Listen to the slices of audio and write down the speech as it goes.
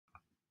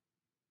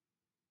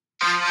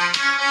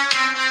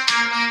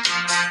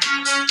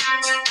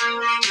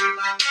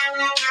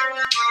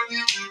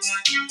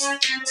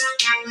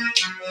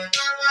I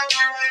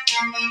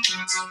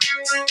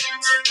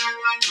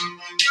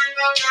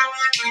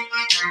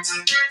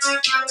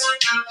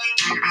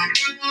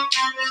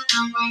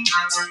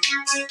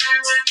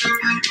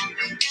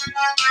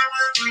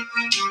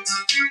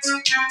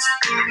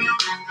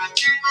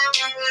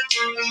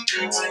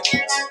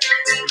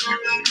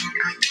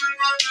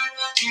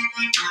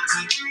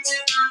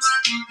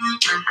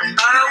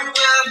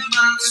wear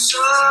my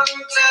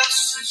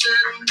sunglasses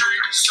at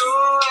night so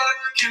I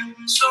can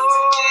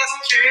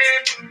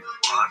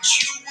watch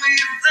you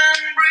weave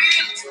and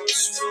breathe the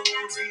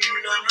storyline.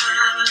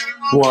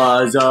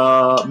 What's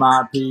up,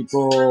 my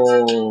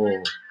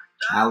people?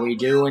 How we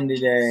doing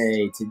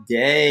today?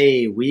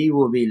 Today we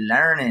will be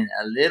learning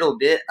a little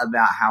bit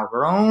about how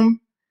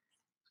Rome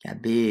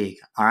got big.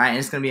 All right,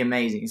 it's going to be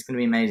amazing. It's going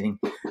to be amazing.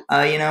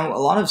 A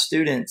lot of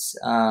students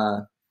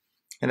have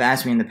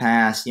asked me in the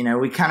past,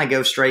 we kind of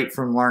go straight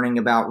from learning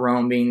about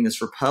Rome being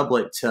this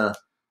republic to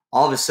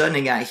all of a sudden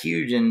it got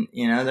huge. And,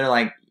 they're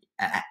like,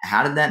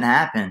 how did that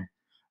happen?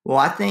 Well,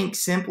 I think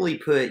simply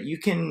put, you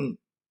can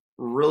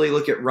really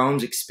look at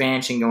Rome's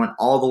expansion going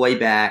all the way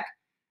back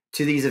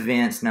to these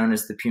events known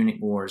as the Punic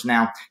Wars.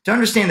 Now, to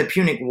understand the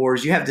Punic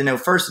Wars, you have to know,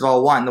 first of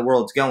all, what in the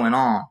world's going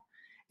on.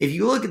 If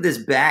you look at this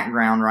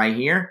background right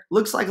here,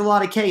 looks like a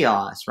lot of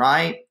chaos,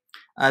 right?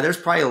 There's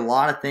probably a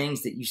lot of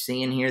things that you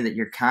see in here that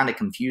you're kind of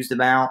confused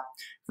about.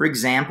 For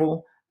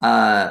example,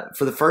 for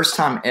the first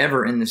time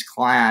ever in this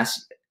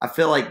class, I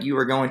feel like you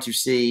are going to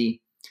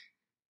see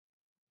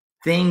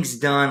things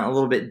done a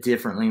little bit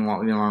differently than what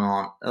we've been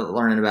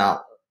learning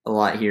about a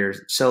lot here.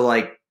 So,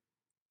 like,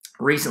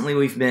 recently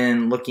we've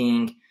been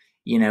looking,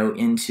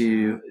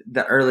 into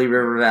the early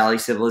river valley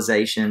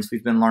civilizations.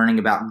 We've been learning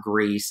about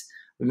Greece.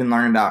 We've been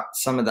learning about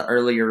some of the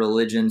earlier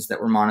religions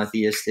that were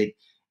monotheistic.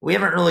 We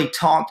haven't really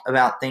talked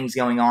about things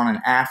going on in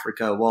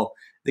Africa. Well,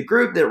 the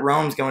group that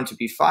Rome's going to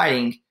be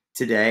fighting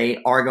today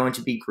are going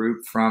to be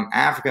grouped from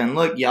Africa. And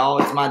look, y'all,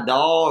 it's my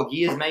dog.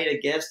 He has made a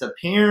guest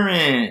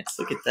appearance.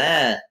 Look at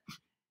that.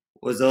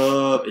 What's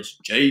up? It's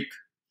Jake.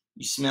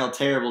 You smell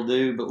terrible,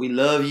 dude, but we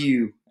love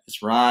you.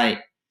 That's right.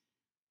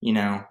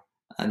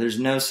 There's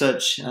no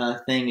such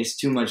thing as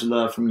too much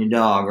love from your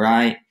dog,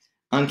 right?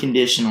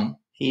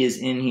 Unconditional. He is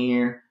in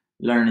here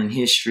learning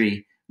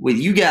history with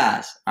you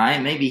guys. All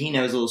right, maybe he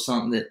knows a little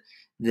something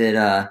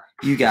that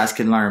you guys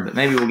can learn, but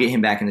maybe we'll get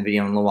him back in the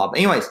video in a little while. But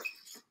anyways,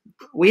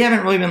 we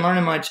haven't really been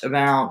learning much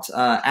about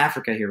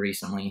Africa here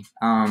recently.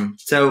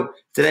 So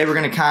today we're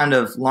going to kind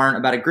of learn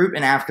about a group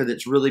in Africa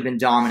that's really been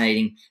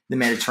dominating the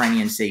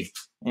Mediterranean Sea.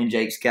 And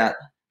Jake's got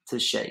to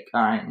shake.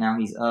 All right, now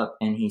he's up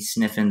and he's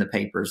sniffing the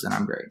papers that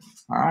I'm grading.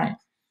 All right.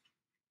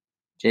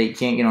 Jake,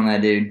 can't get on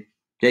that, dude.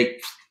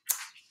 Jake,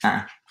 all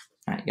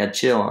right, you got to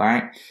chill, all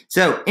right?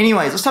 So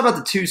anyways, let's talk about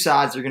the two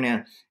sides that are going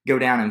to go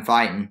down and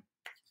fighting.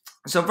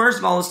 So first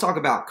of all, let's talk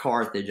about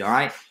Carthage, all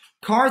right?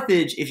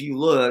 Carthage, if you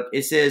look,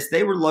 it says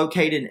they were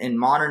located in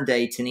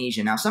modern-day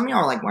Tunisia. Now, some of y'all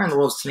are like, where in the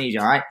world is Tunisia,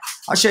 all right?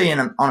 I'll show you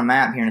on a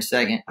map here in a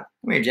second. Come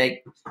here,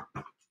 Jake.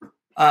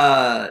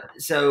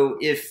 So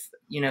if,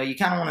 you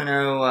kind of want to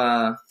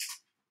know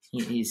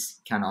he's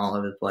kind of all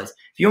over the place.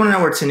 If you want to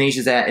know where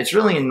Tunisia's at, it's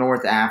really in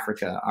North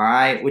Africa, all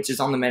right, which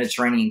is on the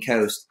Mediterranean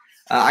coast.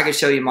 I can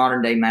show you a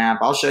modern-day map.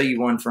 I'll show you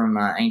one from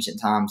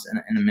ancient times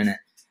in a minute.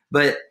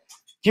 But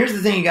here's the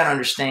thing you got to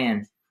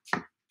understand.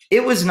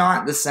 It was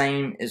not the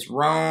same as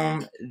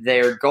Rome.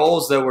 Their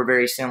goals, though, were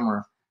very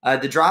similar.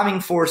 The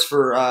driving force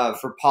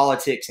for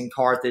politics in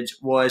Carthage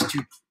was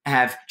to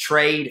have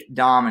trade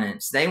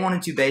dominance. They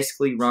wanted to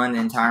basically run the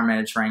entire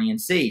Mediterranean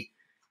Sea.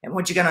 And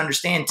what you got to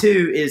understand,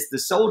 too, is the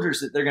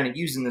soldiers that they're going to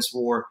use in this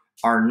war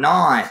are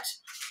not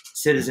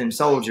citizen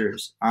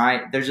soldiers, all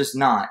right? They're just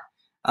not.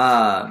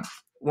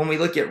 When we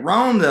look at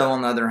Rome, though,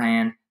 on the other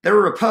hand, they're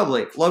a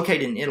republic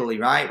located in Italy,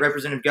 right?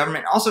 Representative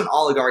government, also an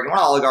oligarchy. What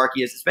an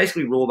oligarchy is, it's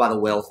basically ruled by the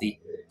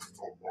wealthy.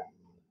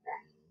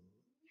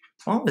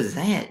 What was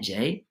that,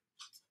 Jay?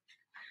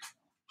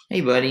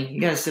 Hey, buddy,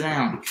 you got to sit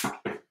down.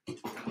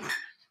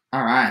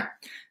 All right.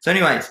 So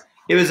anyways,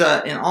 it was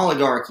an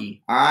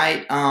oligarchy, all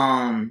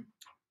right?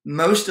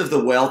 Most of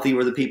the wealthy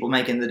were the people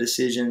making the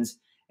decisions,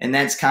 and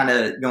that's kind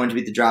of going to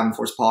be the driving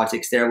force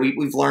politics there.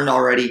 We've learned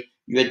already.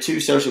 You had two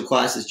social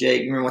classes,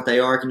 Jake. You remember what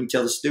they are? Can you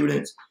tell the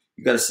students?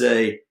 You got to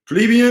say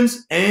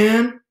plebeians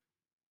and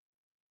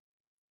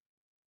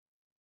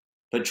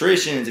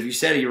patricians. If you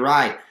said it, you're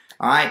right.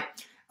 All right.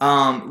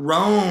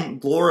 Rome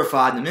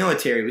glorified the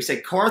military. We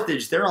say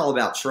Carthage, they're all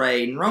about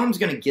trade, and Rome's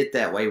going to get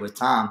that way with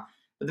time.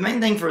 But the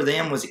main thing for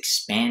them was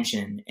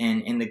expansion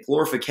and the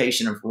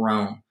glorification of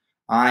Rome,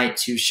 all right,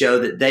 to show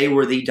that they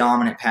were the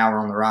dominant power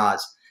on the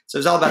rise. So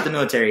it's all about the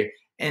military.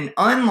 And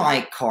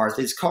unlike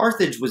Carthage,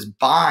 Carthage was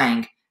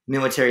buying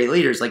military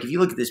leaders. Like if you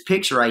look at this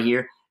picture right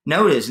here,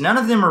 notice none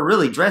of them are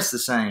really dressed the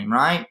same,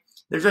 right?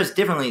 They're dressed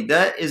differently.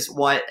 That is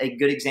what a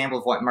good example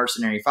of what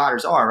mercenary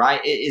fighters are,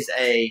 right? It is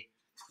a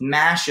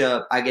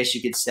mashup, I guess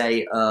you could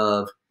say,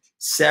 of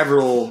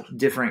several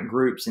different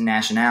groups and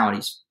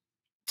nationalities.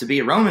 To be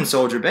a Roman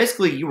soldier,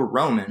 basically you were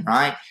Roman,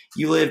 right?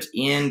 You lived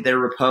in their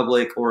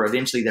republic or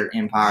eventually their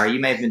empire. You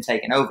may have been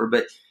taken over,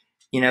 but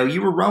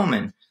you were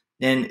Roman.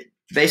 And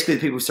basically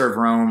the people who served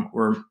Rome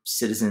were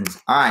citizens.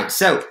 All right,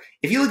 so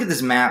if you look at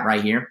this map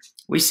right here,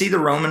 we see the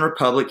Roman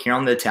Republic here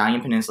on the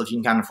Italian peninsula. If you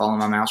can kind of follow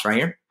my mouse right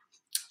here.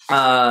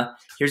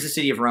 Here's the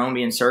city of Rome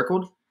being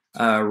circled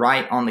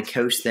right on the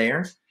coast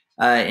there.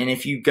 And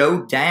if you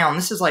go down,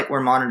 this is like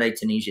where modern-day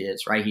Tunisia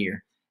is right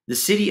here. The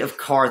city of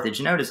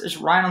Carthage, notice, it's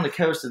right on the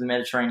coast of the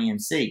Mediterranean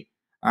Sea.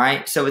 All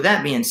right, so with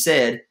that being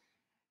said,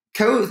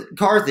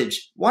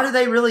 Carthage, what do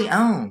they really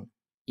own?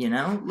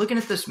 Looking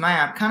at this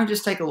map, kind of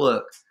just take a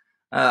look.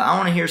 I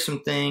want to hear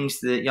some things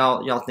that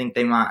y'all think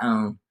they might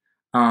own.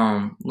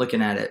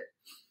 Looking at it.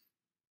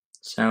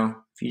 So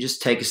if you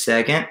just take a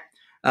second,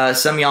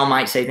 some of y'all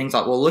might say things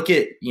like, well, look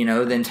at,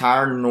 the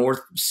entire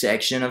north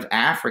section of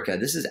Africa.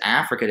 This is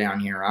Africa down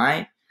here,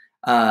 right?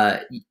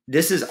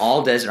 This is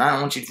all desert. I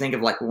don't want you to think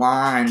of like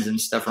lines and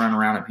stuff running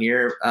around up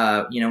here.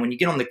 When you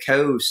get on the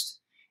coast,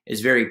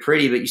 it's very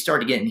pretty, but you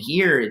start to get in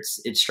here,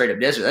 it's straight up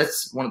desert.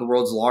 That's one of the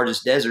world's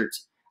largest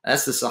deserts.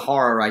 That's the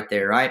Sahara right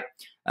there, right?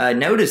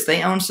 Notice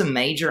they own some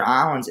major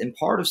islands and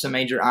part of some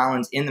major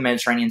islands in the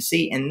Mediterranean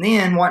Sea. And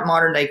then what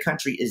modern day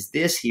country is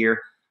this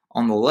here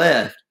on the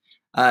left?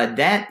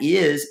 That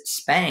is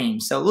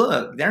Spain. So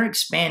look, they're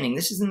expanding.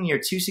 This is in the year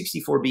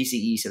 264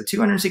 BCE, so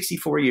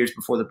 264 years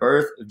before the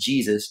birth of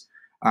Jesus.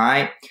 All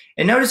right.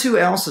 And notice who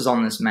else is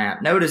on this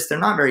map. Notice they're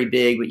not very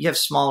big, but you have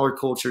smaller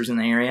cultures in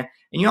the area.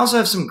 And you also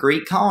have some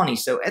Greek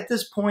colonies. So at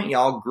this point,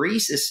 y'all,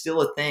 Greece is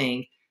still a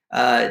thing.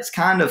 It's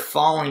kind of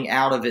falling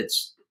out of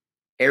its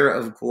era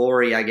of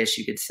glory, I guess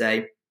you could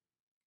say.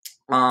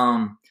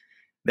 But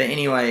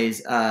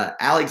anyways,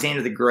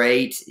 Alexander the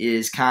Great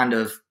is kind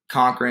of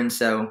conquering,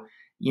 so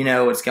you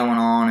know what's going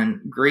on. And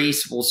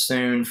Greece will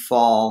soon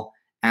fall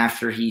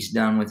after he's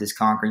done with his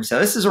conquering. So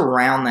this is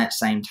around that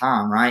same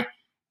time, right?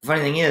 The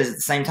funny thing is, at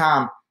the same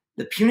time,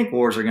 the Punic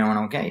Wars are going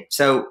on, okay?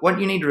 So what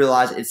you need to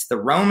realize, it's the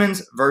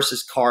Romans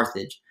versus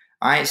Carthage.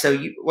 All right, so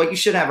what you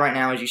should have right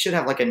now is you should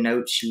have like a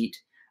note sheet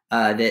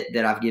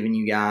that I've given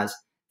you guys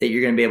that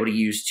you're going to be able to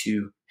use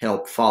to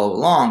help follow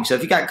along. So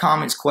if you got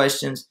comments,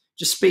 questions,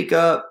 just speak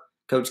up.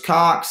 Coach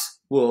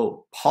Cox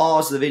will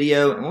pause the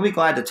video, and we'll be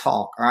glad to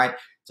talk, all right?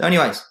 So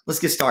anyways, let's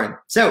get started.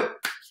 So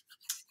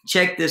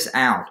check this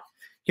out.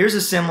 Here's a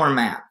similar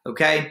map,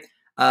 okay?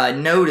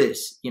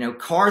 Notice,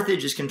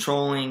 Carthage is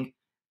controlling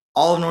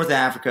all of North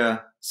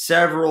Africa,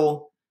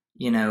 several,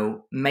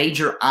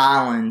 major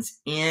islands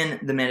in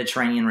the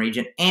Mediterranean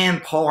region,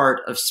 and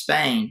part of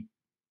Spain.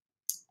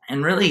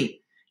 And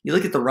really, you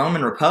look at the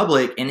Roman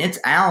Republic and its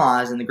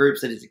allies and the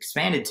groups that it's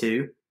expanded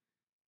to,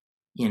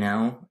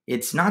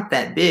 it's not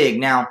that big.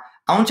 Now,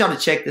 I want y'all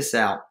to check this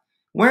out.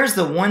 Where's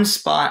the one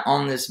spot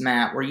on this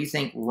map where you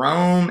think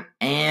Rome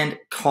and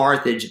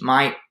Carthage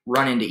might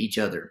run into each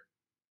other?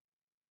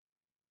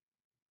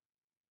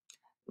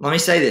 Let me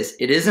say this.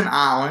 It is an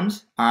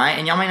island, all right?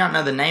 And y'all may not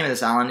know the name of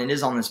this island. It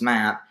is on this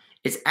map.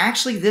 It's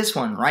actually this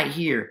one right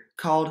here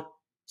called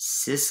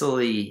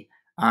Sicily,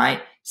 all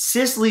right?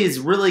 Sicily is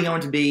really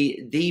going to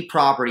be the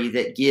property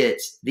that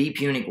gets the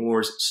Punic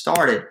Wars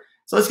started.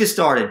 So let's get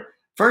started.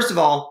 First of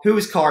all, who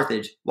is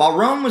Carthage? While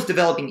Rome was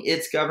developing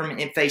its government,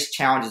 it faced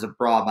challenges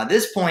abroad. By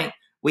this point,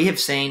 we have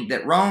seen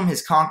that Rome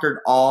has conquered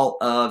all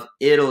of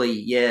Italy.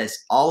 Yes,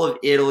 all of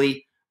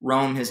Italy,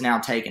 Rome has now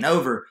taken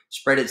over,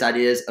 spread its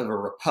ideas of a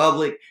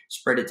republic,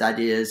 spread its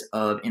ideas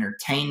of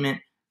entertainment,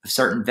 of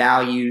certain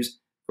values,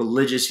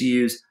 religious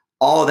views.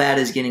 All that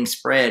is getting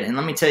spread. And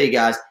let me tell you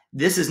guys,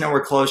 this is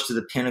nowhere close to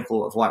the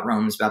pinnacle of what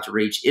Rome is about to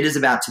reach. It is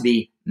about to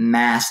be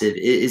massive.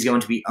 It is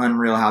going to be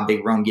unreal how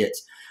big Rome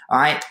gets. All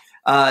right.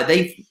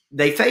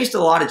 They faced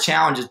a lot of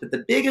challenges, but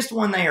the biggest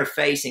one they are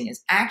facing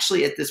is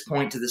actually at this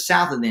point to the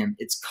south of them.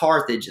 It's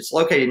Carthage. It's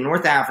located in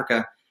North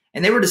Africa,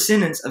 and they were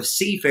descendants of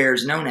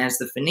seafarers known as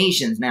the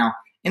Phoenicians. Now,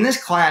 in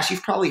this class,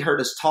 you've probably heard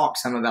us talk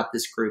some about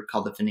this group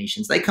called the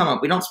Phoenicians. They come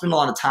up. We don't spend a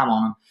lot of time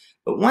on them,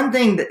 but one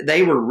thing that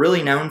they were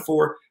really known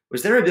for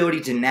was their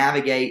ability to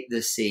navigate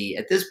the sea.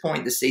 At this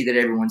point, the sea that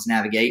everyone's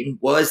navigating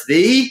was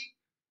the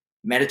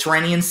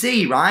Mediterranean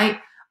Sea, right?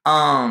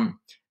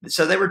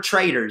 So they were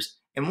traders.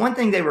 And one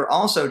thing they were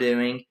also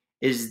doing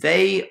is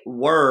they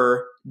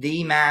were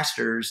the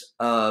masters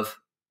of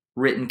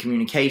written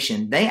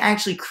communication. They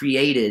actually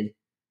created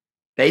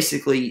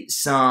basically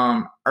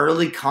some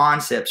early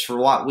concepts for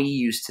what we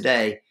use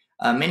today.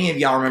 Many of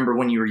y'all remember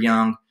when you were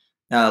young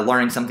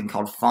learning something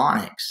called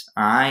phonics,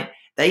 all right?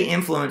 They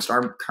influenced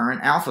our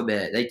current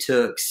alphabet. They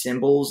took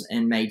symbols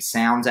and made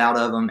sounds out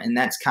of them, and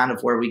that's kind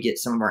of where we get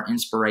some of our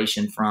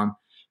inspiration from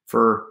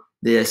for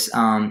this,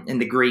 and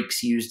the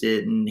Greeks used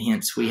it, and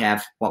hence we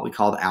have what we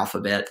call the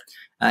alphabet.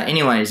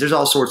 Anyways, there's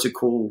all sorts of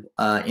cool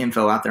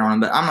info out there on them,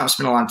 but I'm not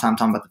spending a lot of time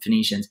talking about the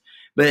Phoenicians.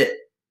 But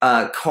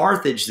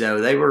Carthage,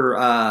 though, they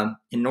were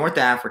in North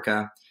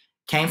Africa,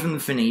 came from the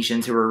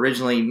Phoenicians, who were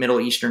originally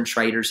Middle Eastern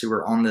traders who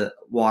were on the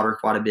water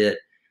quite a bit.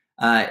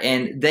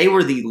 And they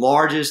were the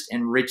largest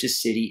and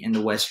richest city in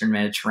the Western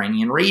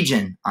Mediterranean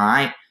region, all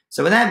right?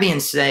 So with that being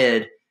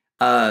said,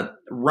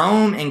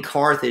 Rome and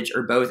Carthage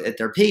are both at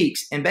their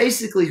peaks, and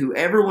basically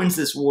whoever wins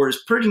this war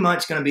is pretty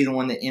much going to be the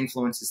one that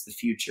influences the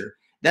future.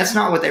 That's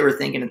not what they were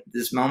thinking at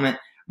this moment.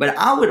 But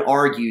I would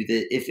argue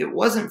that if it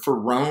wasn't for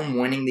Rome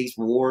winning these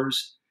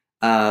wars,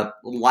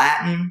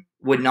 Latin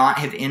would not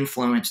have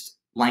influenced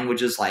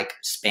languages like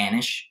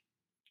Spanish,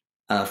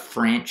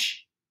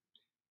 French,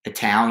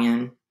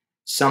 Italian,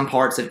 some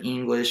parts of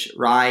English,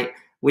 right?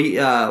 We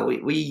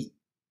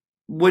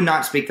would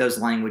not speak those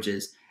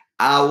languages.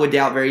 I would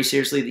doubt very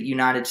seriously that the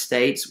United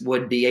States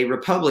would be a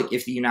republic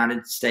if the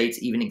United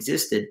States even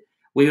existed.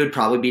 We would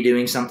probably be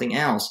doing something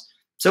else.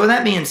 So with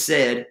that being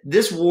said,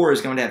 this war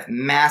is going to have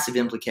massive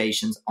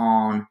implications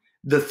on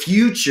the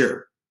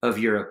future of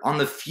Europe, on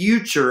the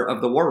future of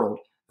the world,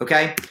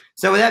 okay?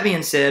 So with that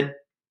being said,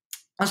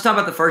 let's talk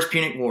about the First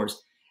Punic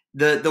Wars.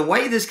 The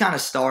way this kind of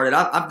started,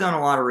 I've done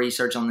a lot of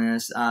research on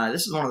this.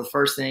 This is one of the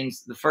first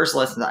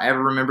lessons I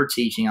ever remember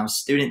teaching. I was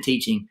student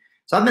teaching.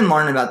 So I've been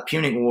learning about the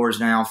Punic Wars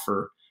now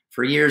for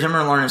years. I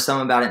remember learning some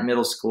about it in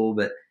middle school,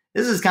 but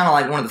this is kind of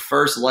like one of the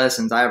first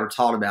lessons I ever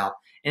taught about.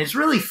 And it's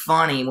really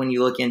funny when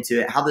you look into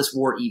it, how this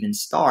war even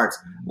starts.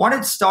 What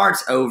it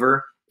starts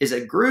over is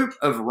a group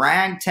of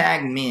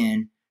ragtag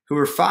men who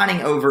are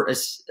fighting over a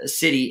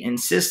city in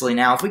Sicily.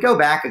 Now, if we go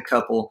back a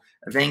couple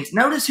of things,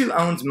 notice who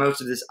owns most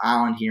of this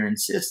island here in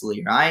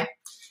Sicily, right?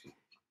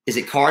 Is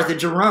it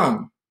Carthage or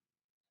Rome?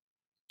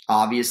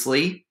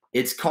 Obviously,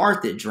 it's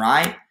Carthage,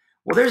 right?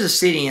 Well, there's a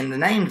city, and the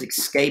name's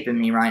escaping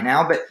me right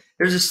now, but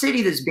there's a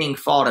city that's being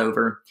fought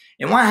over.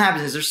 And what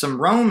happens is there's some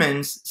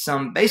Romans,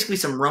 basically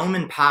some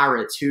Roman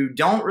pirates who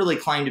don't really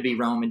claim to be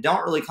Roman,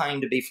 don't really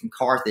claim to be from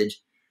Carthage,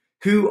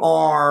 who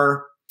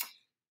are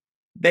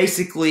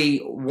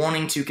basically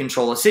wanting to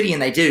control a city,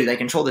 and they do. They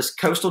control this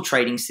coastal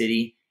trading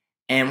city,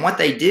 and what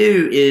they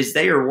do is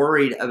they are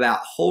worried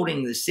about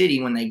holding the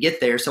city when they get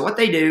there. So what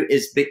they do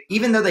is,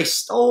 even though they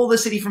stole the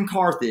city from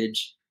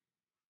Carthage,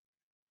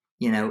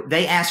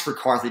 they ask for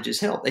Carthage's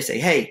help. They say,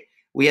 hey,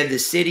 we have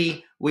this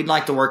city. We'd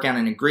like to work out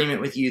an agreement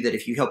with you that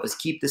if you help us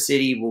keep the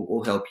city,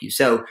 we'll help you.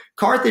 So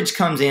Carthage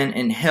comes in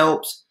and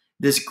helps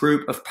this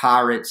group of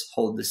pirates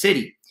hold the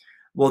city.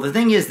 Well, the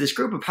thing is, this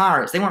group of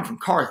pirates, they weren't from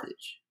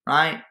Carthage,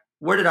 right?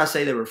 Where did I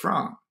say they were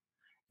from?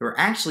 They were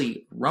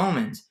actually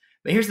Romans.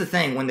 But here's the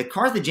thing. When the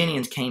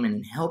Carthaginians came in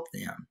and helped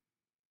them,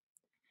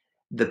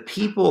 the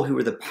people who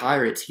were the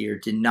pirates here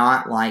did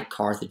not like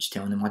Carthage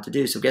telling them what to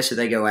do. So guess who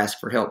they go ask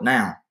for help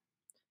now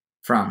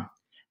from?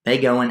 They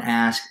go and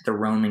ask the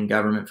Roman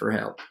government for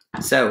help.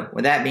 So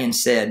with that being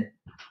said,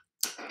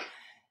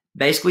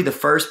 basically the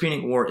First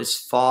Punic War is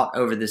fought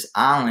over this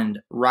island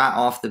right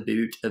off the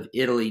boot of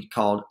Italy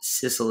called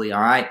Sicily, all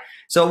right?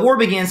 So a war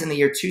begins in the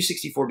year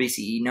 264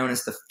 BCE, known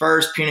as the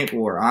First Punic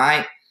War, all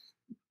right?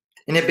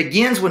 And it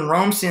begins when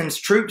Rome sends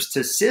troops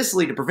to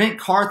Sicily to prevent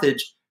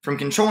Carthage from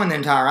controlling the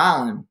entire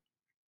island.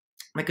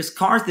 Because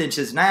Carthage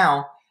is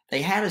now,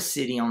 they had a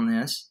city on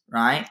this,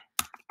 right?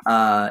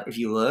 If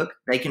you look,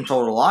 they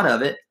controlled a lot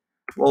of it.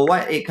 Well,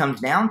 what it comes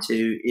down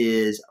to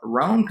is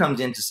Rome comes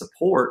in to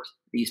support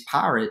these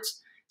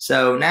pirates.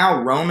 So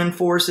now Roman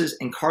forces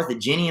and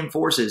Carthaginian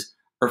forces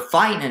are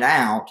fighting it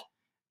out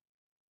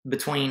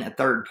between a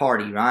third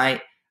party,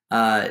 right?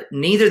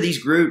 Neither of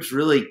these groups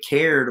really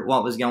cared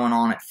what was going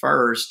on at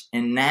first,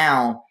 and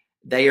now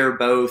they are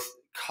both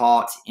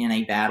caught in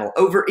a battle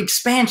over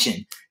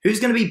expansion.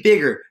 Who's going to be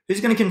bigger? Who's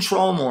going to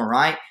control more,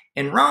 right?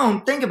 And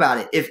Rome, think about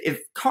it. If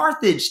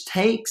Carthage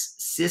takes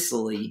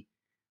Sicily,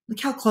 look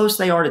how close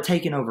they are to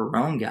taking over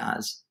Rome,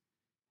 guys.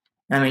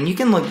 I mean, you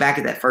can look back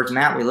at that first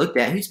map we looked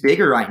at. Who's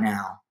bigger right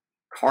now?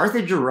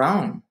 Carthage or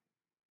Rome?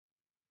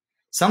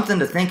 Something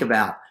to think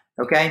about,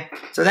 okay?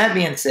 So that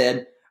being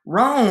said,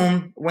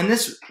 Rome, when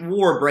this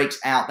war breaks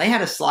out, they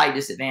had a slight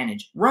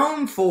disadvantage.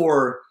 Rome,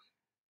 for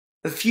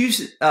a few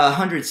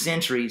hundred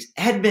centuries,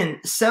 had been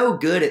so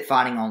good at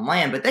fighting on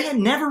land, but they had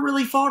never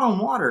really fought on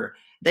water.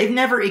 They've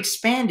never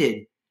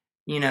expanded,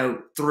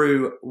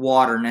 through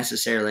water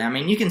necessarily. I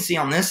mean, you can see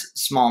on this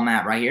small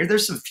map right here,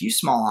 there's some few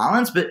small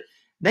islands, but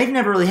they've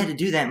never really had to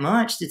do that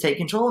much to take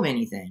control of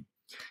anything.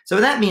 So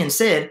with that being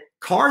said,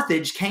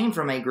 Carthage came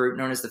from a group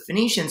known as the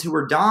Phoenicians, who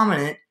were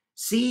dominant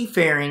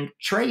seafaring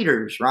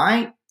traders,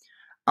 right?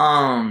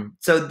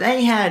 So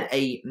they had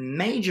a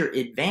major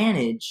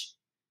advantage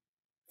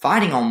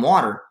fighting on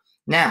water.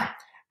 Now,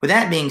 with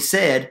that being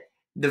said,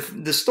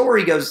 the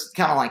story goes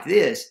kind of like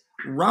this.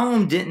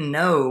 Rome didn't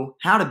know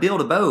how to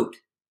build a boat.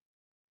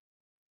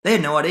 They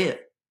had no idea.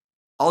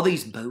 All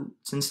these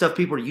boats and stuff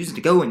people were using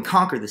to go and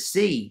conquer the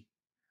sea.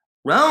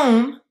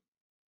 Rome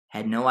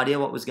had no idea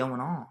what was going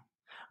on.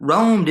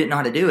 Rome didn't know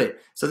how to do it.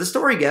 So the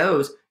story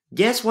goes,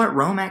 guess what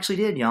Rome actually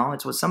did, y'all?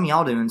 It's what some of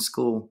y'all do in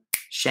school.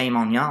 Shame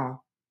on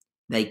y'all.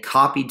 They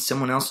copied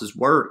someone else's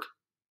work.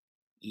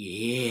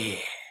 Yeah,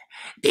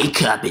 they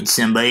copied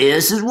somebody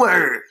else's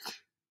work.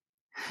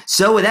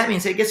 So with that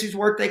being said, guess whose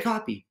work they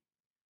copied?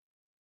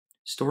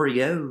 Story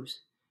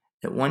goes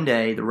that one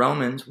day the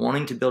Romans,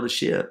 wanting to build a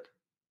ship,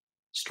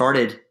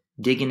 started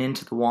digging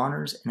into the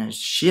waters, and a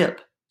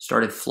ship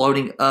started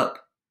floating up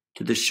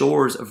to the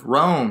shores of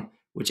Rome,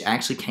 which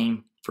actually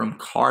came from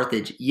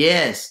Carthage.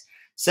 Yes.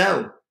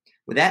 So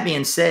with that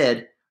being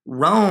said,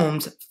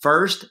 Rome's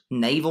first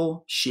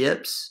naval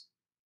ships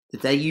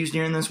that they used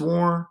during this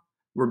war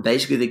were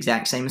basically the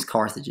exact same as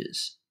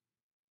Carthage's.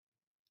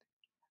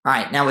 All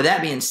right, now with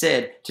that being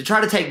said, to try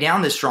to take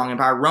down this strong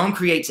empire, Rome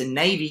creates a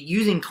navy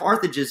using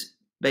Carthage's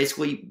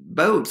basically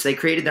boats. They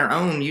created their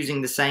own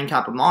using the same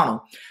type of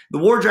model. The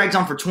war drags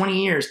on for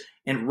 20 years,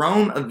 and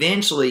Rome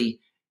eventually,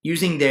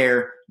 using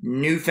their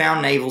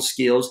newfound naval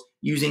skills,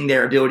 using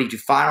their ability to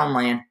fight on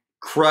land,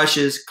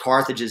 crushes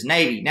Carthage's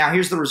navy. Now,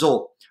 here's the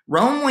result.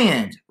 Rome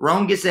wins.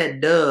 Rome gets that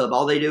dub.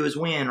 All they do is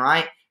win,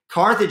 right?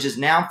 Carthage is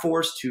now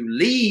forced to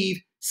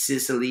leave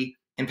Sicily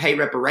and pay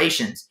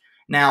reparations.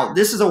 Now,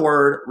 this is a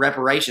word,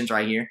 reparations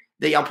right here,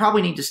 that y'all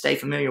probably need to stay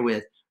familiar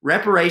with.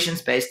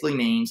 Reparations basically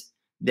means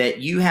that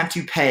you have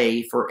to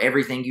pay for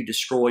everything you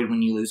destroyed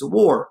when you lose a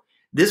war.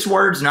 This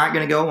word's not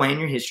going to go away in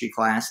your history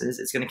classes.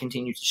 It's going to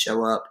continue to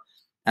show up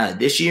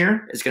this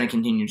year. It's going to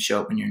continue to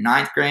show up in your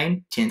 9th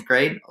grade, 10th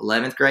grade,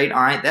 11th grade.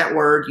 All right, that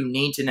word you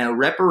need to know.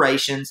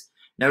 Reparations.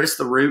 Notice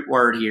the root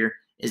word here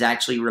is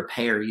actually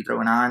repair. You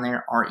throw an I in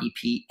there,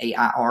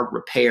 R-E-P-A-I-R,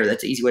 repair.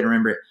 That's an easy way to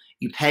remember it.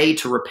 You pay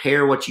to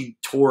repair what you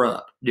tore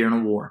up during a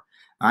war.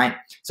 All right.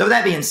 So with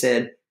that being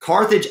said,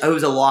 Carthage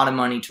owes a lot of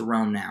money to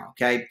Rome now.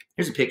 Okay.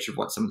 Here's a picture of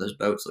what some of those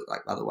boats look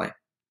like, by the way.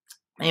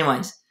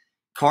 Anyways,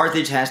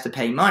 Carthage has to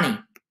pay money.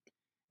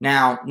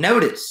 Now,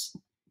 notice,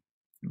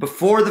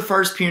 before the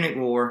First Punic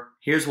War,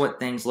 here's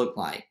what things looked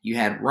like. You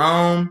had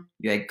Rome,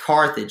 you had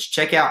Carthage.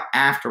 Check out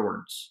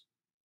afterwards.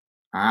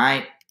 All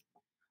right.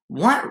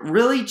 What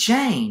really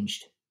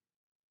changed?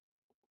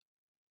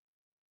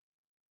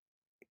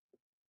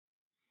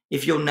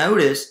 If you'll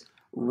notice,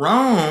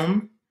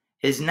 Rome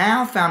has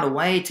now found a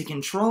way to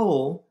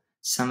control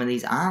some of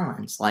these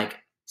islands like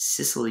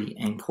Sicily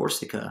and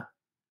Corsica.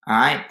 All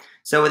right.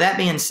 So with that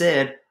being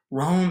said,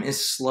 Rome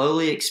is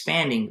slowly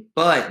expanding,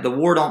 but the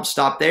war don't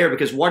stop there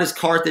because what does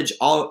Carthage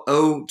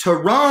owe to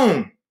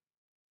Rome?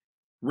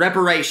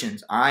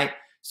 Reparations. All right.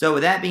 So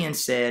with that being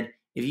said,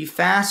 if you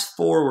fast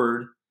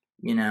forward,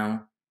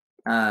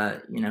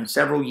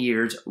 several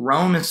years,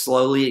 Rome is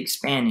slowly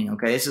expanding.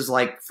 Okay. This is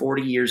like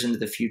 40 years into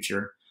the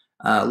future.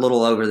 A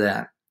little over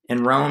that.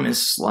 And Rome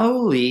is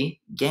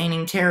slowly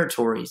gaining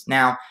territories.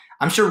 Now,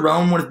 I'm sure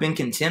Rome would have been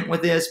content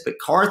with this, but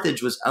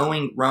Carthage was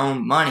owing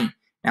Rome money.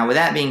 Now, with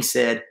that being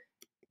said,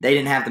 they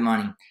didn't have the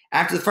money.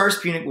 After the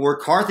First Punic War,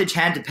 Carthage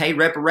had to pay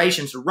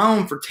reparations to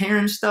Rome for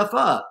tearing stuff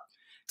up.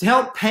 To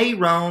help pay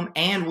Rome,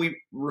 and we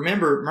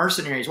remember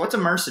mercenaries. What's a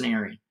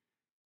mercenary?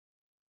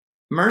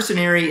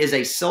 Mercenary is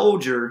a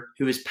soldier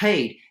who is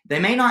paid. They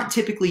may not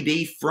typically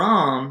be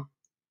from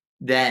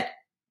that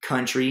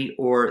country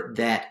or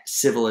that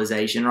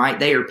civilization, right?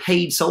 They are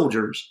paid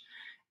soldiers.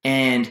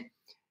 And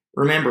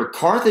remember,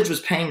 Carthage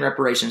was paying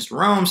reparations to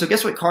Rome. So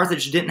guess what?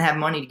 Carthage didn't have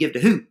money to give to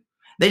who?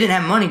 They didn't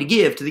have money to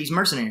give to these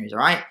mercenaries, all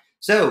right?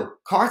 So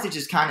Carthage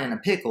is kind of in a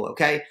pickle,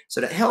 okay?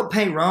 So to help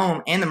pay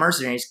Rome and the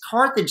mercenaries,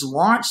 Carthage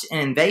launched an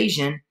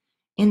invasion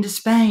into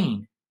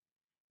Spain.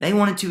 They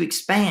wanted to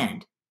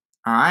expand,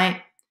 all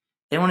right?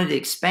 They wanted to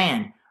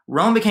expand.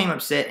 Rome became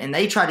upset, and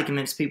they tried to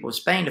convince people of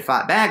Spain to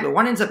fight back. But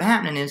what ends up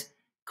happening is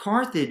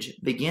Carthage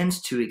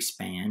begins to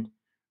expand.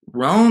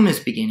 Rome is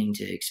beginning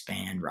to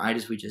expand, right,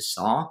 as we just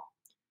saw.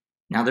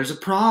 Now there's a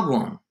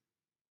problem.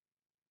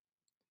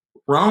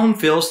 Rome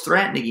feels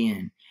threatened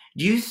again.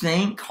 Do you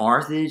think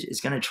Carthage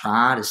is going to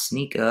try to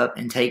sneak up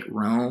and take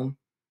Rome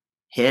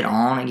head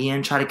on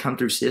again, try to come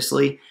through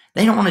Sicily?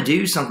 They don't want to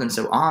do something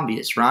so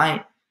obvious,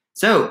 right?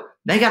 So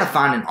they got to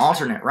find an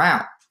alternate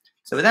route.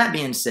 So with that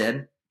being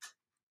said,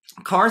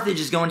 Carthage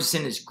is going to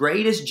send its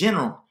greatest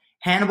general,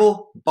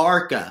 Hannibal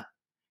Barca,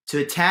 to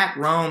attack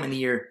Rome in the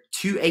year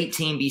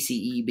 218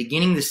 BCE,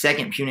 beginning the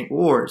Second Punic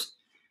Wars.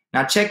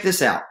 Now check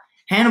this out.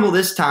 Hannibal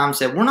this time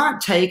said, we're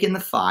not taking the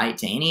fight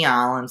to any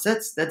islands.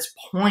 That's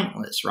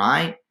pointless,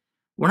 right?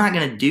 We're not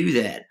going to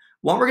do that.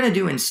 What we're going to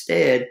do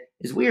instead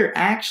is we are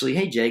actually,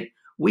 hey Jake,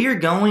 we are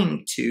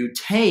going to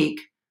take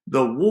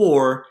the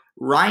war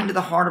right into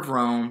the heart of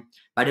Rome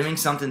by doing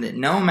something that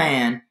no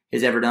man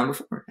has ever done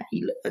before.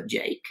 Hey, look,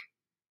 Jake,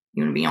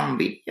 you want to be on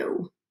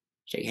video?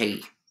 Say,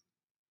 hey.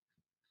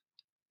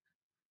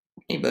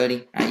 Hey, buddy.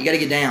 All right, you got to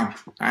get down.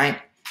 All right.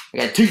 I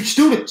got to teach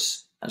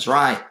students. That's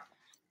right.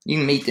 You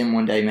can meet them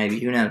one day, maybe.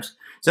 Who knows?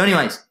 So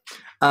anyways,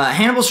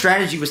 Hannibal's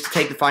strategy was to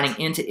take the fighting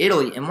into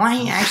Italy. And what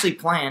he actually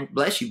planned,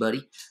 bless you,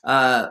 buddy,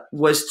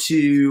 was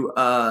to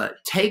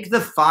take the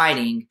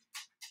fighting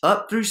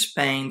up through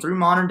Spain, through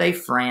modern-day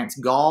France,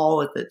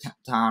 Gaul at the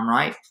time,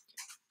 right?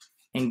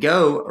 And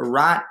go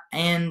right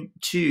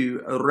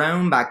into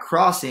Rome by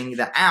crossing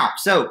the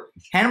Alps. So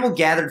Hannibal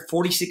gathered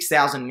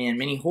 46,000 men,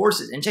 many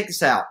horses, and check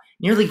this out,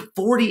 nearly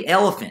 40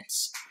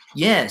 elephants.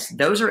 Yes,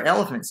 those are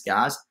elephants,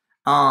 guys.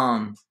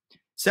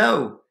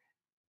 So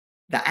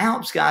the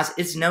Alps, guys,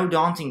 it's no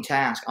daunting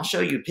task. I'll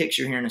show you a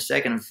picture here in a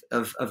second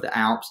of the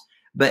Alps.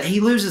 But he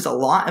loses a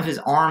lot of his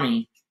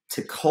army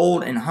to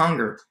cold and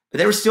hunger. But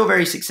they were still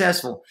very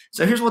successful.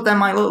 So here's what that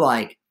might look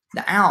like.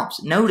 The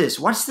Alps, notice,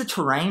 what's the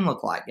terrain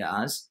look like,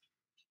 guys?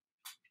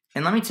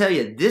 And let me tell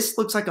you, this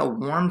looks like a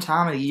warm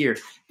time of the year.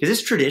 Because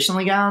this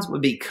traditionally, guys,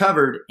 would be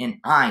covered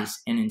in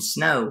ice and in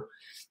snow.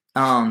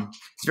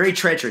 It's very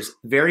treacherous,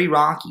 very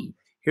rocky.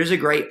 Here's a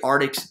great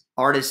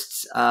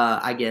artist's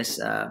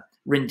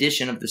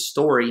rendition of the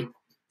story.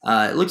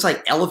 It looks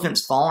like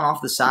elephants falling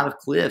off the side of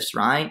cliffs,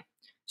 right?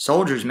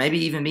 Soldiers maybe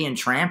even being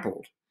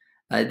trampled.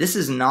 This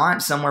is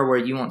not somewhere where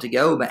you want to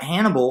go, but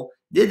Hannibal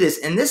did this.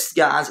 And this,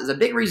 guys, is a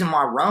big reason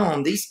why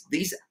Rome,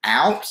 these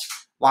Alps,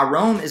 why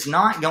Rome is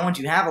not going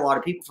to have a lot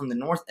of people from the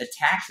north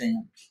attack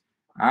them.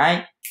 All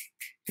right?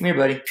 Come here,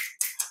 buddy.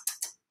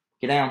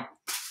 Get down.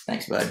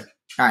 Thanks, bud.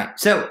 All right,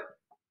 so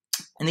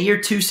in the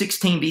year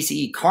 216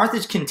 BCE,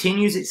 Carthage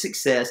continues its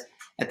success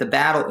at the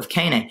Battle of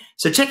Cannae.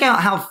 So check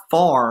out how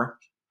far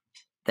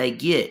they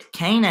get.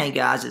 Cannae,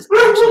 guys, is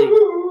actually,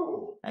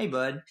 hey,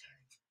 bud,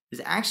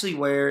 is actually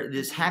where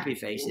this happy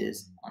face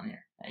is on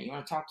here. Hey, you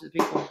want to talk to the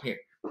people? Here.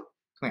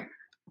 Come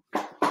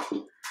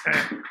here.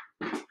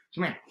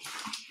 Come here.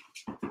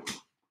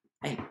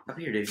 Hey, up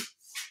here, dude.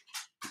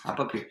 Hop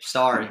up here.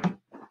 Sorry.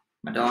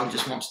 My dog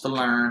just wants to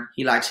learn.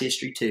 He likes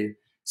history, too.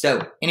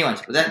 So,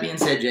 anyways, with that being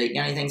said, Jake,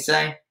 got anything to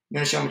say? You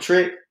want to show him a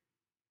trick?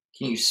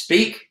 Can you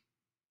speak?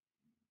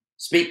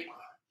 Speak.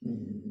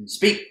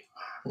 Speak.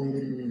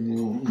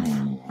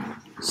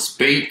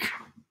 Speak.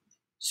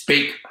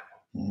 Speak.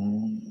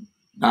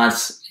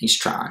 He's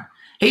trying.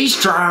 He's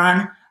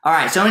trying. All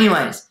right, so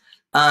anyways,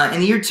 in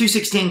the year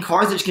 216,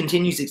 Carthage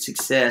continues its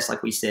success,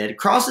 like we said. It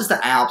crosses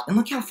the Alps, and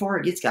look how far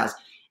it gets, guys.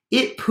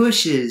 It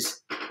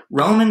pushes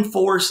Roman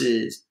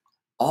forces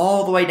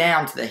all the way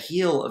down to the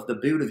heel of the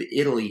boot of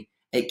Italy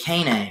at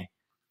Cannae.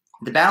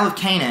 At the Battle of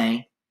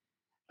Cannae,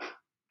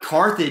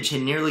 Carthage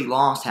had nearly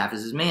lost half of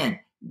his men.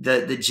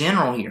 The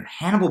general here,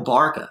 Hannibal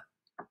Barca,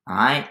 all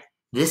right,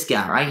 this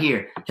guy right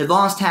here, had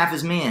lost half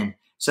his men.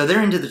 So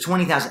they're into the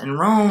 20,000. And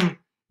Rome,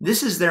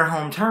 this is their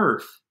home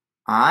turf,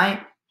 all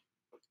right?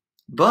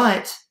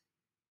 But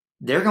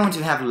they're going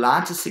to have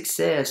lots of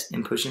success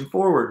in pushing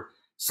forward.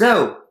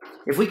 So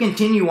if we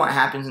continue what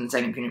happens in the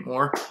Second Punic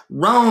War,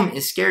 Rome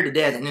is scared to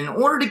death. And in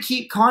order to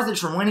keep Carthage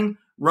from winning,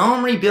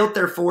 Rome rebuilt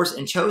their force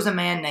and chose a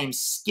man named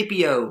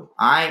Scipio,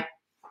 all right?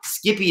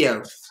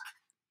 Scipio.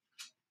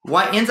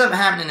 What ends up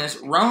happening is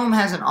Rome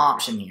has an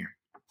option here.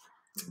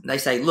 They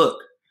say, look,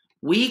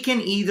 we can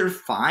either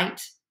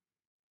fight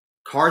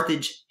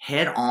Carthage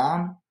head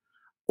on,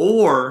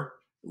 or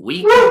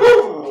we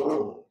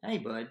can, hey,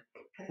 bud,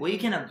 we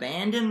can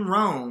abandon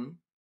Rome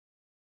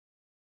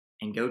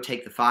and go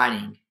take the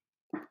fighting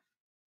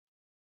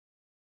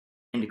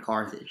into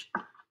Carthage.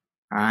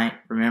 All right,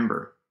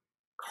 remember,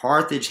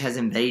 Carthage has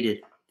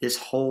invaded this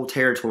whole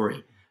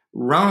territory.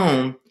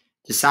 Rome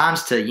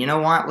decides to, you know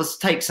what, let's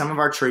take some of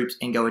our troops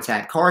and go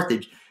attack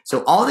Carthage.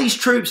 So all these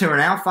troops who are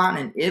now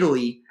fighting in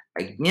Italy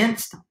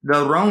against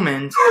the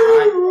Romans,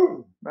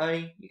 right,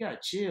 buddy, you gotta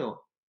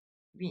chill.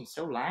 You're being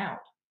so loud.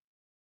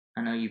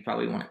 I know you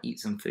probably want to eat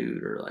some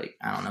food or, like,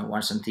 I don't know,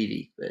 watch some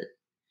TV, but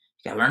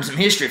you gotta learn some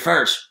history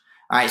first.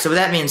 All right, so with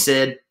that being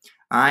said,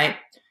 all right,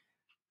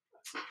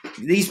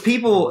 these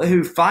people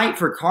who fight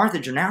for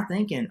Carthage are now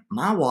thinking,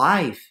 my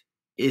wife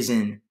is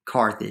in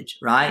Carthage,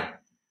 right?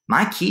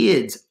 My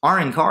kids are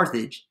in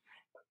Carthage.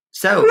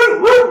 So,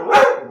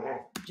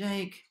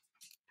 Jake,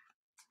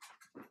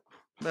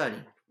 buddy.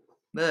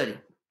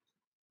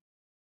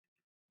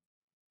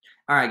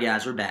 All right,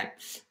 guys, we're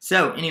back.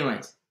 So,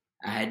 anyways,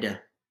 I had to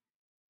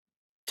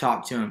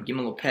talk to him, give him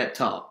a little pep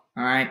talk,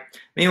 all right?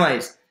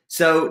 Anyways,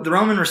 so the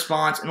Roman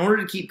response, in order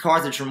to keep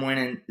Carthage from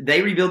winning,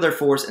 they rebuild their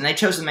force, and they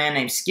chose a man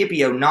named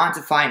Scipio not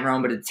to fight in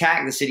Rome, but to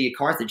attack the city of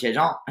Carthage head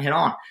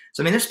on.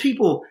 So, I mean, there's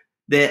people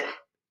that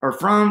are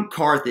from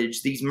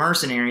Carthage, these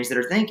mercenaries that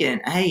are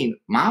thinking, hey,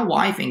 my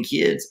wife and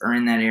kids are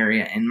in that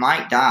area and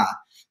might die.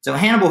 So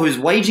Hannibal, who's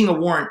waging a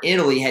war in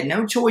Italy, had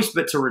no choice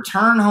but to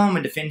return home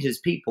and defend his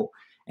people.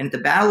 And at the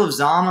Battle of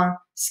Zama,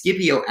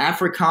 Scipio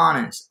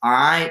Africanus, all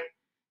right,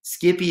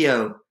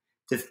 Scipio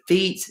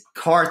defeats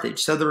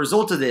Carthage. So the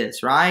result of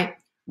this, right,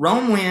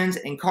 Rome wins,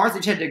 and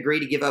Carthage had to agree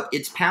to give up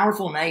its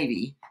powerful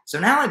navy. So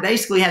now it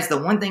basically has the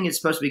one thing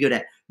it's supposed to be good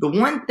at. The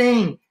one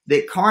thing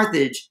that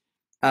Carthage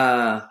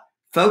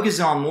focuses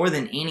on more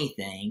than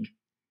anything,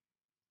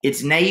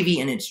 its navy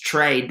and its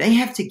trade. They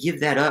have to give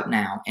that up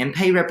now and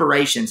pay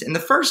reparations. And the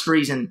first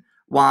reason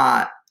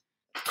why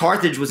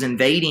Carthage was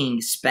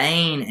invading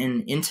Spain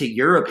and into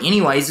Europe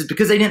anyways is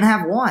because they didn't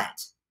have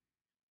what?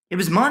 It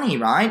was money,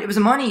 right? It was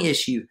a money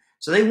issue.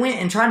 So they went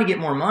and tried to get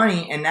more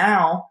money, and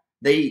now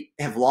they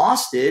have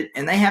lost it,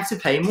 and they have to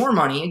pay more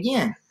money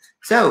again.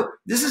 So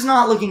this is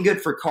not looking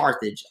good for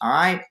Carthage, all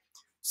right?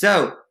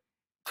 So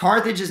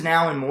Carthage is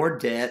now in more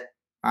debt,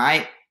 all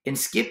right? And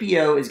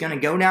Scipio is going to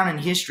go down in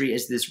history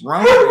as this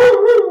Roman.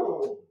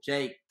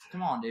 Jake,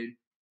 come on, dude.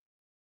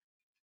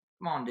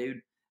 Come on,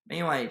 dude.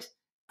 Anyways,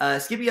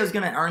 Scipio is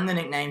going to earn the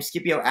nickname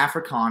Scipio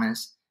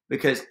Africanus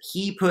because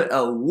he put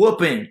a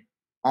whooping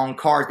on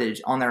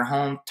Carthage on their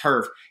home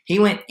turf. He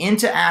went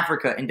into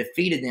Africa and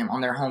defeated them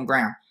on their home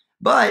ground.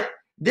 But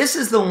this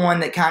is the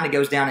one that kind of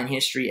goes down in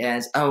history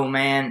as, oh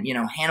man, you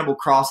know, Hannibal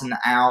crossing the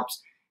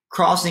Alps,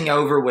 crossing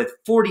over with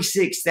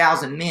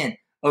 46,000 men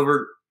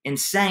over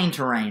insane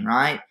terrain,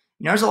 right?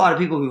 You know, there's a lot of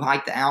people who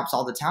hike the Alps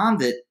all the time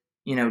that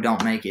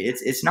don't make it.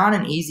 It's not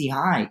an easy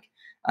hike.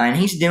 And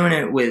he's doing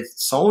it with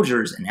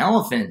soldiers and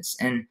elephants.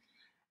 And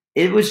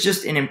it was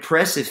just an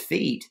impressive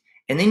feat.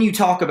 And then you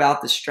talk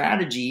about the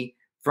strategy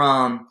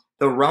from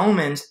the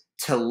Romans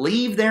to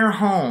leave their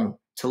home,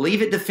 to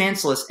leave it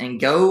defenseless and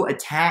go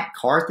attack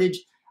Carthage.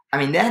 I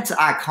mean, that's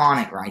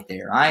iconic right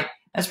there, right?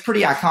 That's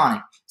pretty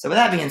iconic. So with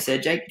that being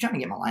said, Jake, you're trying to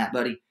get my lap,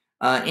 buddy.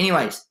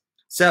 Anyways,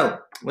 so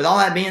with all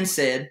that being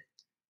said,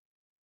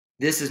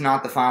 this is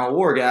not the final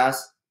war,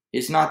 guys.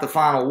 It's not the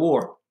final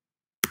war.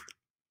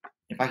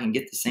 If I can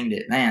get this thing to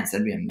advance,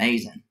 that'd be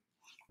amazing.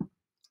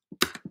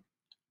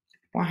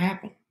 What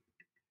happened?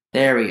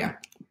 There we go. All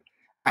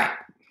right.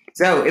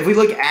 So if we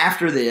look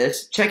after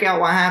this, check out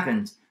what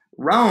happens.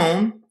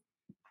 Rome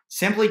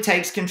simply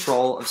takes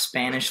control of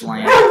Spanish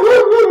land.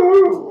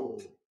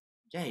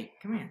 Jake,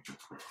 come here.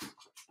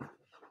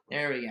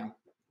 There we go.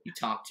 You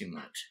talk too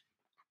much.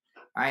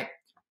 All right.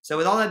 So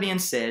with all that being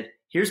said,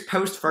 here's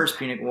post-First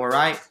Punic War,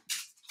 right?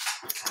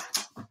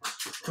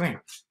 Come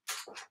here.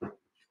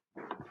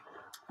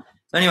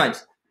 So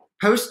anyways,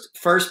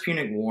 post-First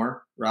Punic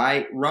War,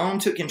 right, Rome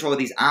took control of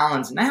these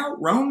islands. Now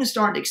Rome is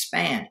starting to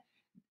expand.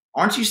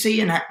 Aren't you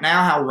seeing now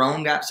how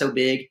Rome got so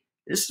big?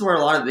 This is where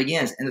a lot of it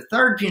begins. In the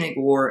Third Punic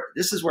War,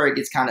 this is where it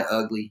gets kind of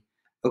ugly,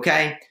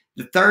 okay?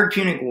 The Third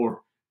Punic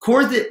War.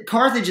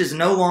 Carthage is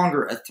no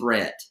longer a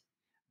threat,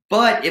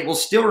 but it will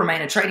still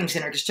remain a trading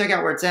center because check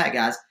out where it's at,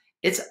 guys.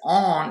 It's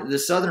on the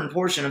southern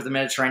portion of the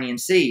Mediterranean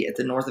Sea at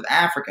the north of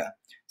Africa.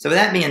 So with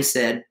that being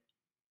said,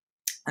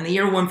 in the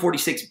year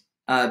 146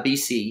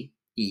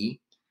 BCE,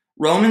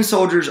 Roman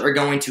soldiers are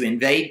going to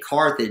invade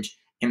Carthage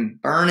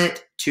and burn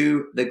it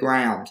to the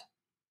ground.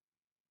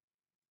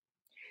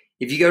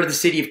 If you go to the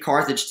city of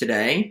Carthage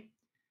today,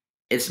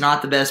 it's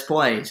not the best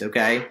place,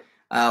 okay?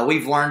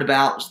 We've learned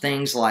about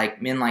things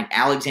like men like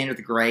Alexander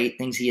the Great,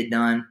 things he had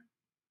done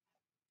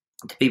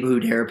to people who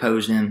dare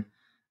oppose him.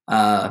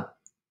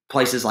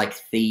 Places like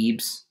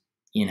Thebes,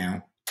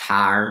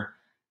 Tyre.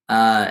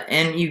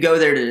 And you go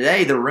there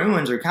today, the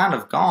ruins are kind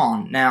of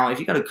gone. Now, if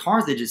you go to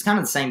Carthage, it's kind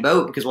of the same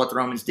boat because what the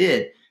Romans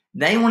did.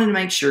 They wanted to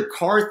make sure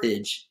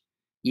Carthage,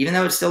 even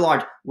though it's still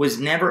large, was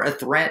never a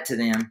threat to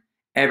them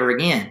ever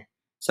again.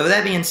 So with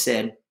that being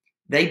said,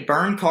 they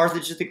burned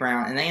Carthage to the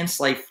ground and they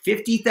enslaved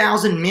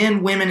 50,000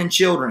 men, women, and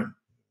children.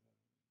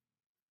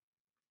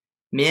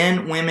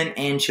 Men, women,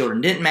 and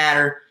children. Didn't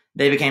matter.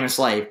 They became a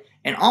slave.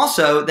 And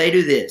also, they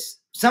do this.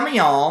 Some of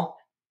y'all,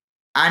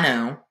 I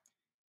know,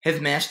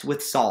 have messed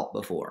with salt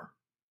before.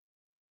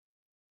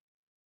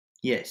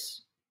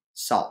 Yes,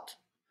 salt.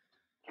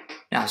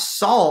 Now,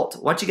 salt,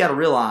 what you got to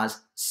realize,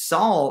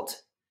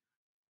 salt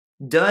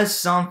does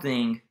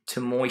something to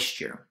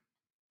moisture.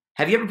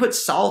 Have you ever put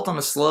salt on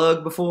a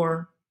slug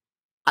before?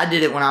 I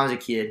did it when I was a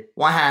kid.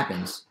 What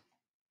happens?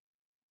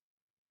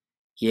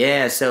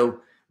 Yeah, so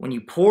when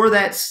you pour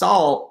that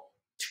salt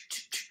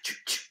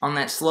on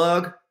that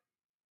slug,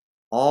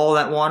 all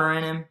that water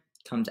in him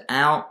comes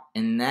out,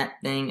 and that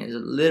thing is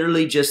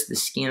literally just the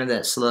skin of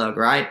that slug,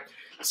 right?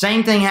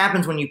 Same thing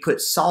happens when you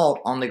put salt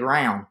on the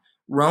ground.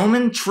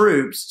 Roman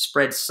troops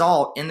spread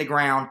salt in the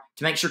ground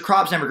to make sure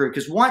crops never grew.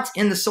 Because what's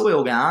in the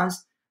soil,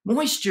 guys?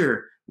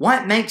 Moisture.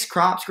 What makes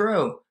crops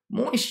grow?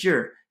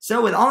 Moisture.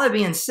 So with all that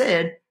being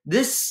said,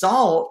 this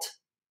salt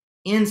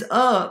ends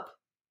up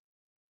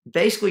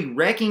basically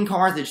wrecking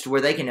Carthage to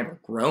where they can never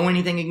grow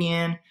anything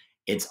again.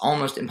 It's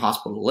almost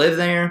impossible to live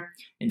there.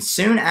 And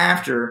soon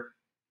after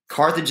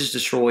Carthage is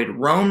destroyed,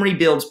 Rome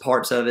rebuilds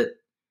parts of it,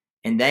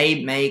 and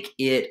they make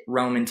it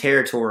Roman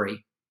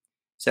territory.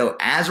 So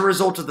as a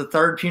result of the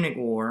Third Punic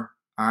War,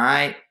 all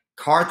right,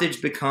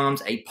 Carthage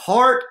becomes a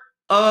part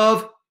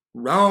of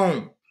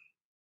Rome.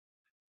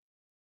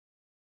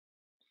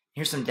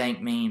 Here's some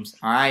dank memes,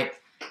 all right?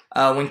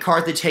 When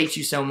Carthage hates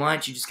you so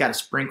much, you just got to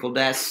sprinkle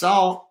that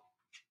salt.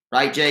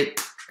 Right, Jake?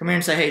 Come here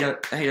and say hey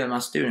to my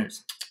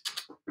students.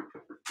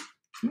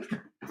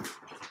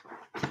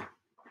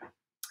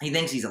 He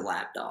thinks he's a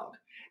lap dog.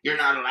 You're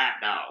not a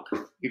lap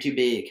dog. You're too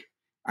big.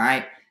 All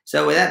right?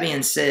 So with that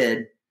being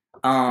said,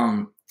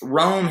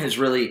 Rome has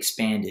really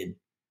expanded.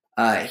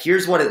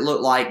 Here's what it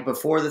looked like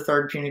before the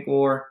Third Punic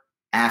War,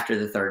 after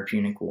the Third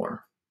Punic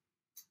War.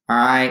 All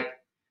right?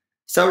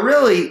 So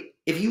really,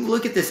 if you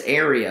look at this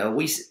area,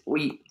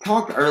 we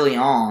talked early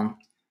on,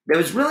 there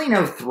was really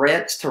no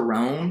threats to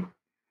Rome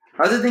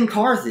other than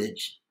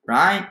Carthage,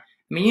 right? I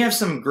mean, you have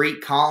some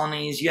Greek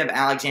colonies. You have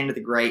Alexander the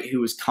Great, who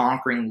was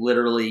conquering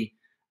literally,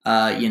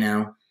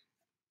 the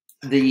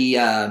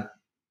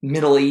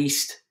Middle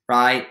East,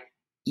 right?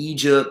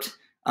 Egypt.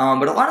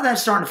 But a lot of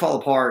that's starting to fall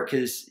apart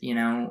because, he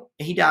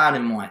died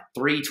in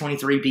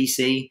 323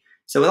 BC.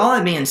 So with all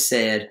that being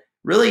said,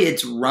 really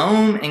it's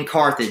Rome and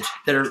Carthage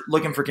that are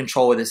looking for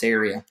control of this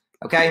area,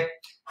 okay?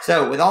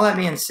 So with all that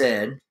being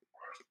said,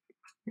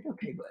 you're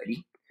okay,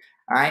 buddy.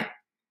 All right?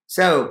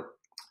 So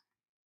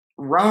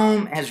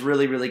Rome has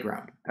really, really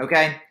grown,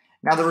 okay?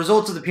 Now, the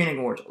results of the Punic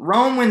Wars.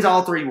 Rome wins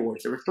all 3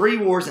 wars. There were 3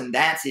 wars, and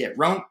that's it.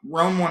 Rome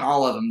won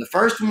all of them. The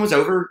first one was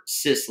over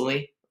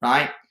Sicily,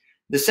 right?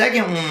 The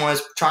second one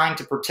was trying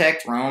to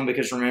protect Rome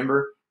because,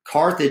 remember,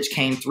 Carthage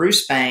came through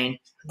Spain,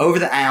 over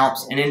the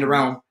Alps and into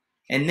Rome.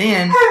 And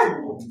then,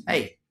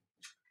 hey,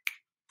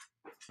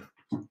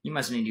 you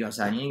must need to go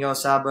outside. You need to go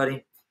outside,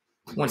 buddy?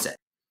 One sec.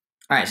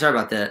 All right, sorry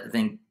about that. I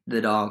think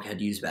the dog had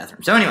to use the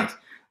bathroom. So anyways,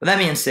 with that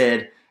being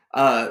said,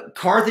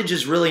 Carthage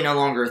is really no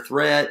longer a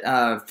threat.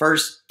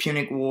 First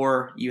Punic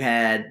War, you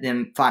had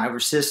them fighting over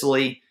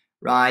Sicily,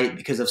 right,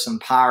 because of some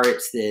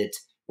pirates that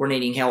were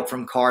needing help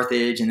from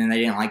Carthage, and then they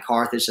didn't like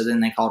Carthage, so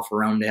then they called for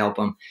Rome to help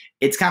them.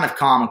 It's kind of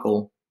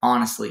comical,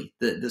 honestly,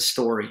 the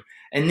story.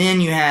 And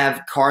then you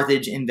have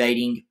Carthage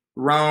invading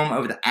Rome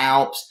over the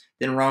Alps.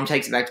 Then Rome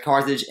takes it back to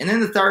Carthage. And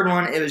then the third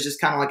one, it was just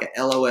kind of like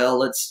a LOL.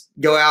 Let's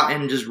go out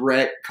and just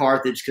wreck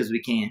Carthage because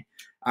we can.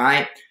 All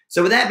right.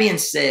 So with that being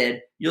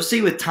said, you'll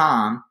see with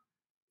time,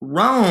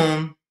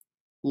 Rome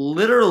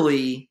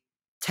literally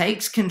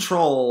takes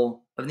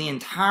control of the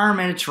entire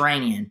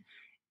Mediterranean.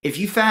 If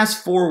you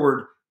fast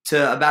forward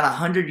to about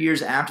 100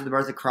 years after the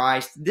birth of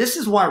Christ, this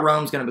is what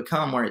Rome's going to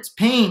become, where it's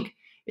pink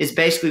is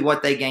basically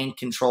what they gained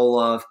control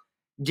of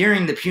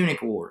during the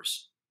Punic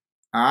Wars.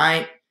 All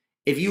right.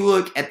 If you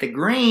look at the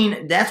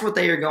green, that's what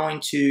they are going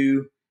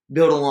to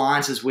build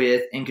alliances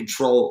with and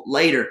control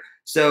later.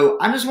 So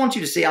I just want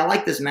you to see, I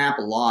like this map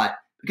a lot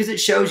because it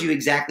shows you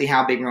exactly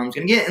how big Rome's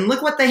going to get. And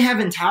look what they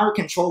have entire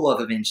control of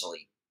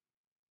eventually.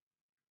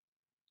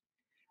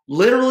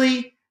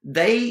 Literally,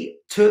 they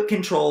took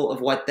control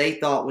of what they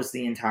thought was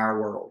the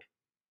entire world.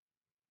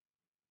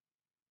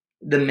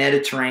 The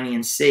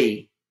Mediterranean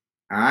Sea.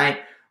 All right.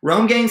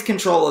 Rome gains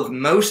control of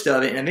most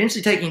of it and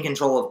eventually taking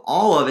control of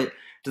all of it,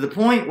 to the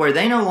point where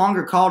they no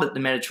longer called it the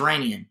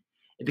Mediterranean.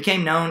 It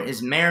became known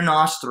as Mare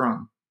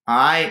Nostrum, all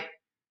right,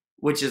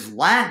 which is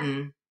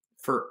Latin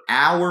for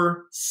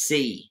our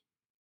sea.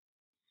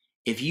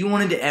 If you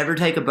wanted to ever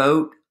take a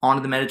boat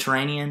onto the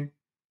Mediterranean,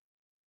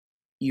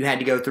 you had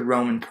to go through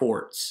Roman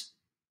ports.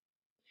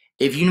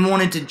 If you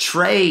wanted to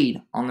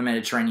trade on the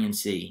Mediterranean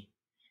Sea,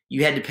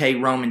 you had to pay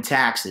Roman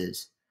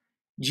taxes.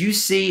 Do you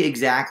see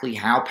exactly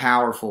how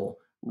powerful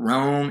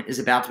Rome is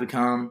about to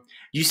become?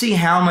 Do you see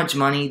how much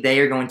money they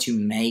are going to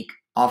make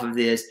off of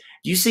this?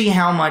 Do you see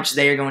how much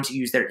they are going to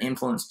use their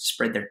influence to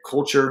spread their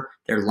culture,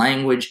 their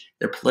language,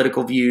 their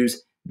political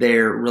views,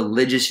 their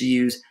religious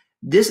views?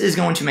 This is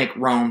going to make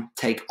Rome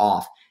take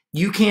off.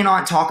 You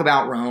cannot talk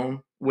about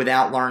Rome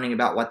without learning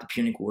about what the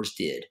Punic Wars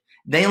did.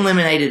 They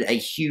eliminated a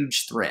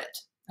huge threat,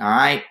 all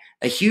right?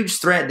 A huge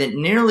threat that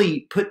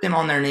nearly put them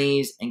on their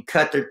knees and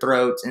cut their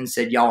throats and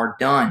said, y'all are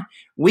done.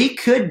 We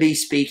could be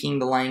speaking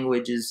the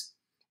languages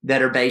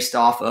that are based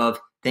off of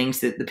things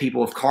that the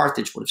people of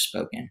Carthage would have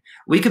spoken.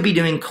 We could be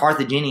doing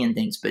Carthaginian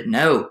things, but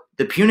no,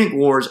 the Punic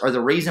Wars are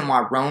the reason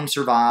why Rome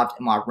survived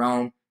and why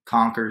Rome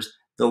conquers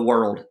the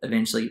world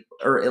eventually,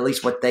 or at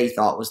least what they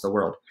thought was the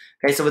world.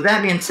 Okay, so with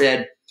that being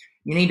said,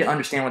 you need to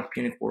understand what the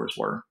Punic Wars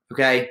were,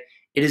 okay?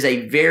 It is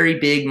a very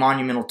big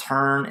monumental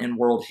turn in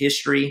world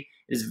history.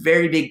 It is a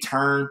very big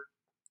turn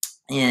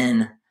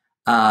in,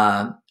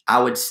 I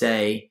would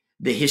say,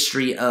 the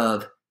history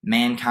of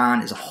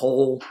mankind as a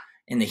whole,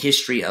 in the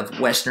history of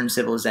Western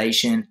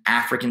civilization,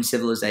 African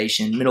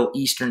civilization, Middle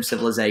Eastern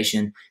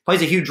civilization. It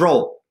plays a huge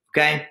role,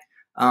 okay?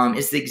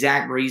 It's the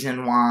exact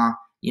reason why,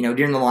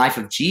 during the life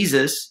of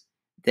Jesus,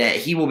 that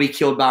he will be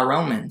killed by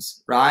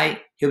Romans,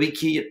 right? He'll be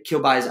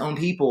killed by his own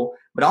people,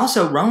 but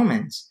also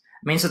Romans.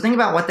 I mean, so think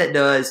about what that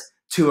does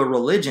to a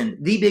religion,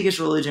 the biggest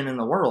religion in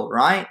the world,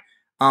 right?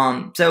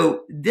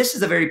 So this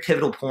is a very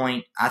pivotal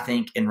point, I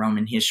think, in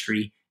Roman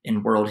history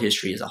and world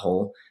history as a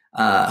whole.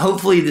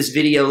 Hopefully this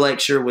video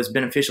lecture was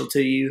beneficial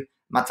to you.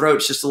 My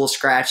throat's just a little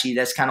scratchy.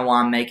 That's kind of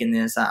why I'm making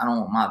this. I don't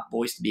want my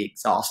voice to be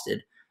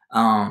exhausted.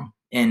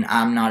 And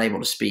I'm not able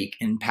to speak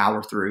and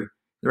power through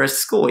the rest of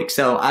the school week.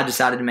 So I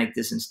decided to make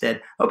this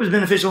instead. Hope it's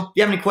beneficial. If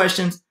you have any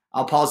questions,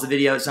 I'll pause the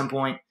video at some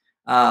point.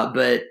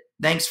 But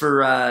thanks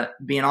for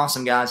being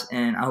awesome, guys.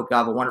 And I hope you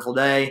have a wonderful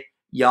day.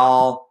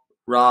 Y'all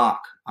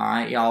rock. All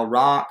right, y'all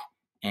rock.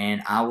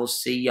 And I will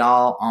see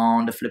y'all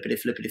on the flippity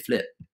flip.